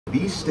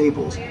These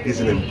staples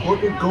is an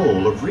important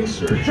goal of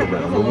research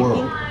around the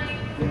world.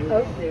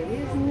 Oh, there it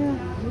is.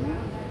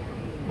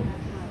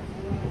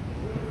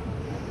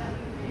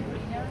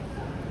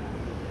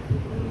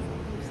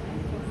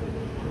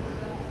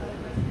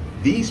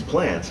 These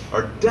plants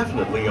are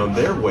definitely on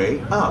their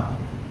way up.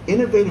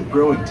 Innovative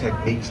growing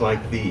techniques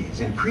like these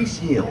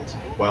increase yields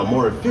while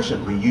more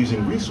efficiently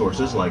using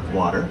resources like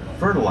water,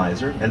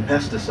 fertilizer, and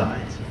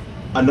pesticides.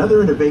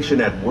 Another innovation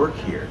at work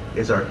here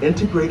is our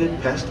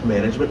integrated pest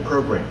management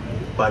program.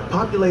 By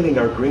populating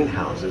our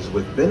greenhouses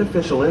with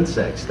beneficial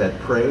insects that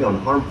prey on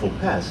harmful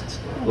pests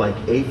like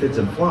aphids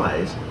and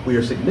flies, we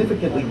are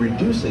significantly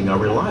reducing our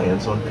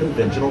reliance on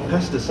conventional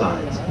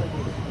pesticides.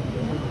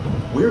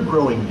 We're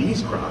growing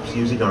these crops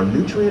using our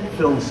nutrient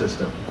film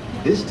system.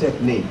 This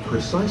technique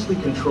precisely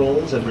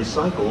controls and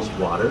recycles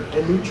water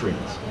and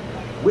nutrients.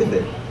 With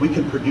it, we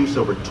can produce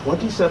over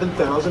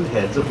 27,000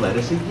 heads of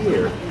lettuce a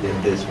year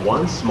in this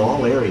one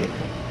small area.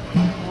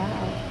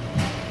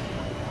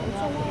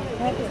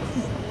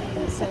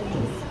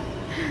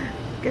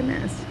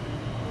 Goodness.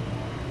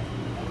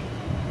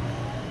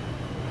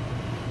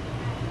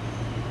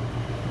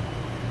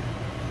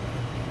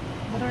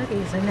 What are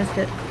these? I missed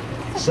it.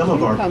 Some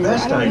of our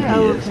best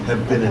ideas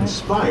have been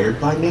inspired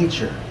by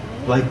nature,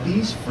 like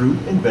these fruit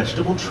and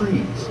vegetable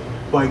trees.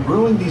 By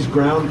growing these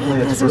ground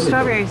plants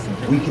vertically,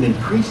 we can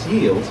increase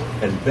yields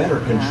and better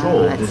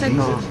control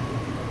diseases.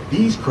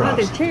 These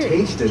crops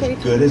taste as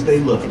good as they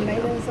look.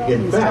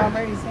 In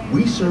fact,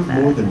 we serve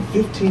more than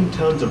 15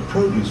 tons of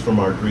produce from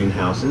our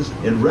greenhouses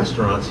in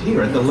restaurants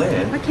here at the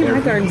land. Why can't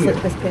my gardens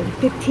look this good?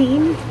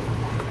 15?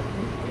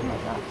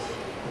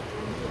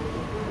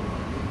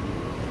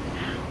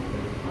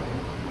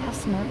 How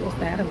smart was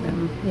that of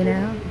them, you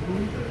know?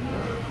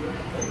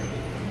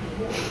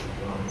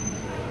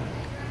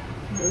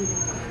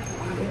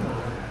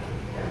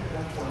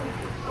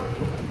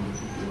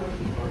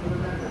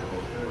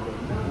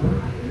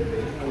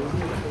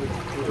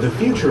 The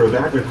future of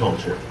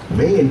agriculture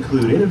may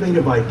include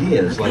innovative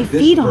ideas like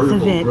this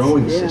vertical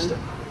growing system.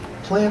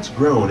 Plants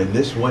grown in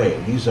this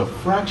way use a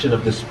fraction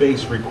of the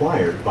space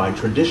required by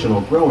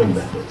traditional growing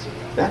methods.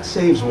 That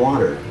saves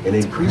water and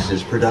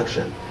increases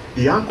production.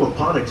 The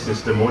aquaponics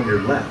system on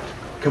your left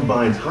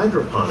combines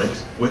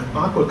hydroponics with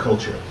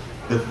aquaculture.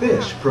 The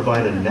fish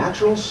provide a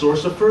natural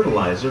source of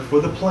fertilizer for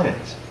the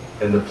plants,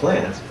 and the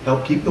plants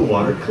help keep the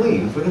water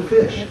clean for the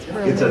fish.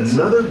 It's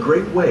another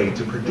great way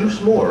to produce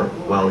more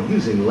while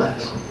using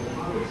less.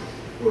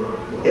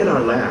 In our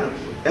lab,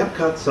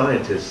 EPCOT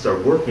scientists are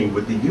working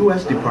with the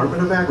U.S.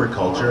 Department of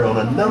Agriculture on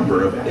a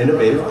number of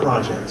innovative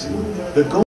projects. The goal